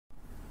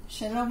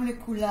שלום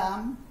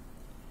לכולם.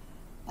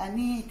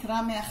 אני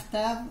אקרא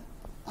מהכתב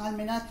על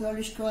מנת לא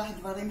לשכוח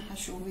דברים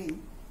חשובים.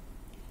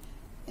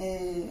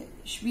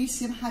 שמי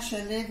שמחה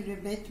שלו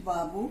לבית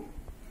בבו.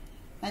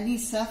 אני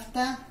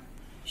סבתא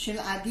של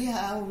עדי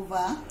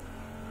האהובה.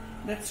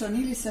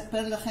 ברצוני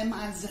לספר לכם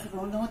על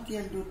זיכרונות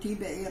ילדותי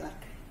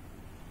בעיראק.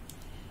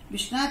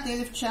 בשנת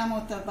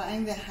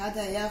 1941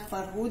 היה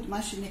פרהוד,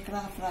 מה שנקרא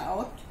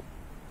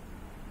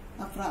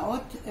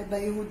הפרעות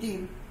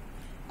ביהודים.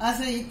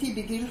 אז הייתי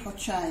בגיל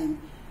חודשיים.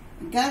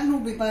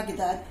 גרנו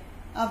בבגדד,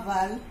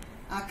 אבל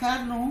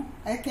עקרנו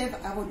עקב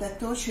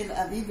עבודתו של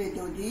אבי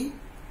ודודי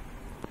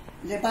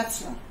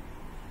לבצרה,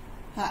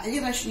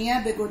 העיר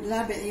השנייה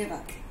בגודלה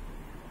בעיראק.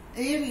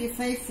 עיר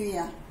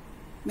יפהפייה,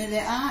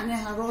 מלאה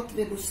נהרות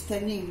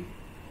ובוסתנים.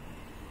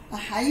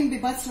 החיים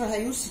בבצרה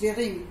היו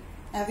סבירים.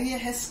 אבי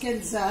יחזקאל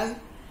ז"ל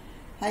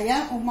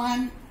היה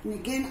אומן,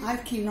 ניגן על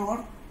כינור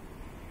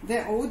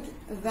ועוד,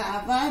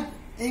 ועבד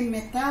עם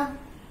מיטב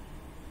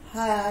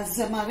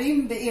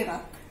הזמרים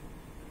בעיראק.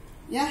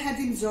 יחד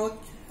עם זאת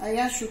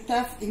היה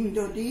שותף עם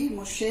דודי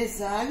משה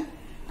ז"ל,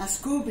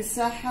 עסקו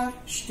בסחר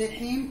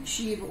שטחים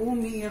שיבאו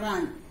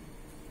מאיראן.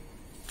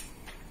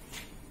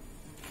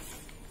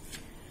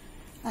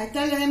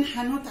 הייתה להם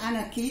חנות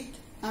ענקית.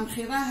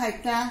 המחירה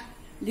הייתה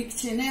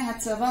לקציני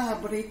הצבא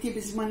הבריטי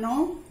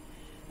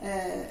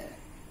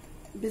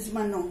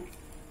בזמנו.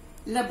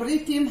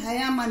 לבריטים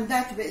היה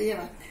מנדט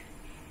בעיראק.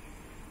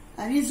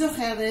 אני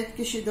זוכרת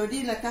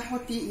כשדודי לקח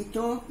אותי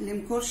איתו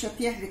למכור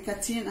שטיח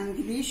לקצין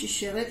אנגלי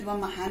ששירת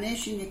במחנה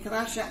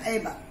שנקרא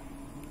שעבה.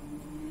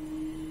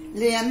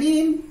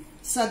 לימים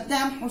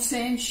סדאם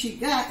חוסיין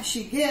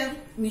שיגר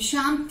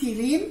משם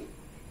טילים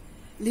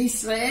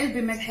לישראל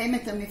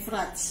במלחמת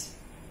המפרץ.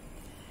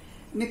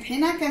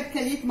 מבחינה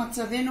כלכלית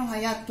מצבנו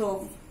היה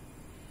טוב,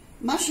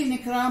 מה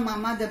שנקרא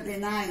מעמד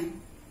הביניים.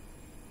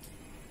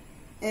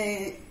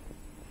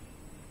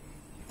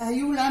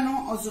 היו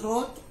לנו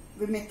עוזרות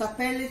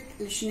ומטפלת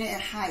לשני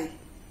אחי.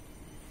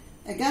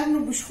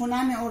 גרנו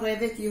בשכונה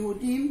מעורבת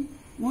יהודים,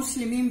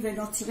 מוסלמים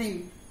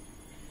ונוצרים.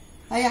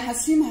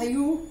 היחסים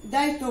היו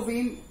די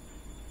טובים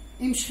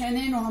עם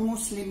שכנינו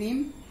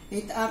המוסלמים.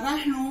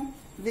 התארחנו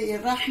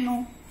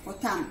ואירחנו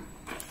אותם.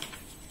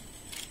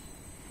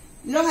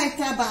 לא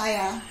הייתה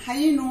בעיה,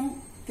 חיינו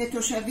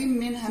כתושבים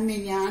מן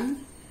המניין,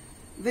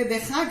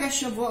 ובחג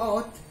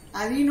השבועות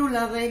עלינו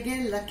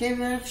לרגל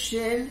לקבר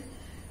של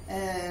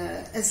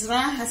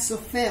עזרא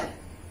הסופר.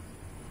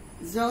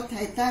 זאת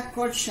הייתה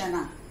כל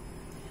שנה.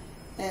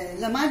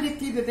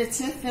 למדתי בבית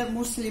ספר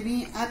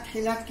מוסלמי עד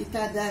תחילת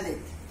כיתה ד'.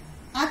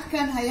 עד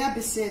כאן היה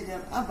בסדר,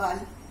 אבל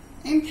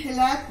עם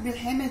תחילת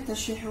מלחמת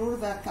השחרור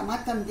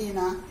והקמת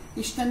המדינה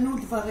השתנו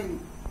דברים.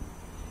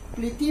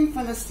 פליטים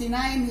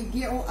פלסטינאים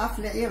הגיעו אף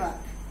לעיראק.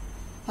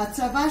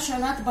 הצבא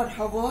שלט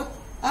ברחובות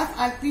אף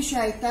על פי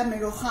שהייתה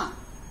מלוכה.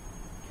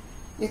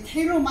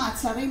 התחילו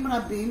מעצרים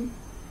רבים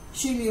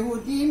של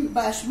יהודים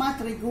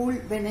באשמת ריגול,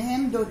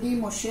 ביניהם דודי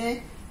משה,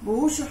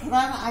 והוא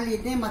שוחרר על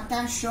ידי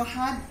מתן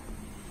שוחד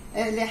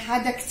לאחד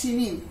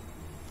הקצינים.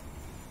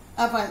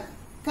 אבל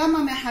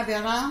כמה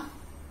מחברה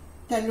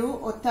תלו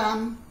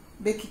אותם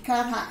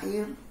בכיכר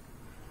העיר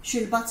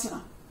של בצרה.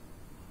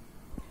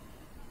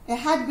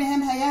 אחד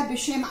מהם היה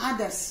בשם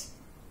עדס,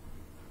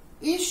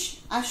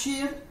 איש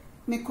עשיר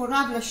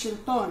מקורב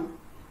לשלטון,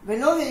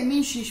 ולא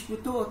האמין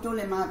שישפטו אותו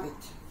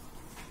למוות.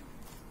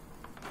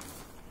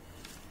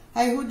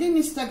 היהודים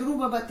הסתגרו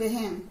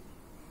בבתיהם.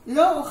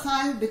 לא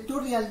אוכל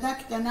בתור ילדה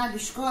קטנה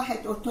לשכוח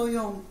את אותו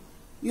יום,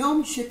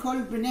 יום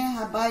שכל בני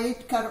הבית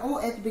קרעו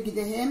את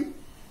בגדיהם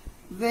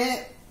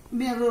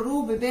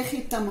ומררו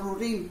בבכי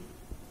תמרורים.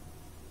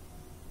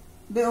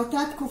 באותה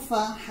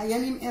תקופה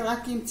חיילים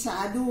עיראקים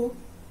צעדו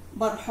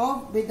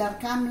ברחוב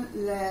בדרכם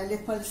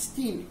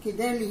לפלסטין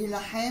כדי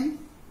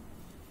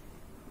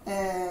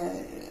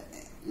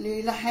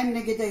להילחם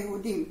נגד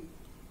היהודים.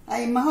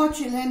 האימהות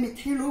שלהם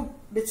התחילו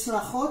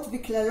בצרחות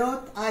וכללות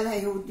על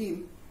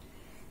היהודים.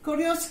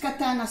 קוריוז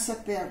קטן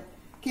אספר,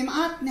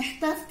 כמעט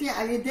נחטפתי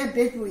על ידי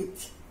בדואית.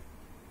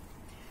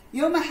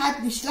 יום אחד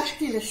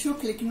נשלחתי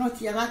לשוק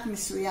לקנות ירק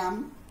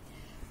מסוים.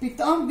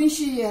 פתאום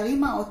מישהי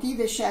הרימה אותי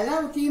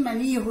ושאלה אותי אם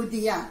אני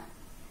יהודייה.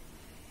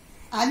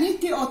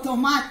 עניתי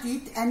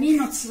אוטומטית, אני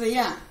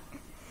נוצרייה,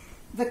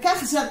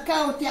 וכך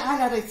זרקה אותי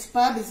על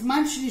הרצפה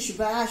בזמן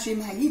שנשבעה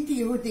שאם הייתי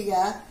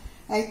יהודייה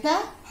הייתה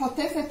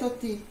חוטפת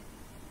אותי.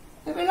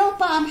 ולא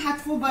פעם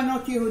חטפו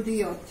בנות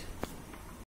יהודיות.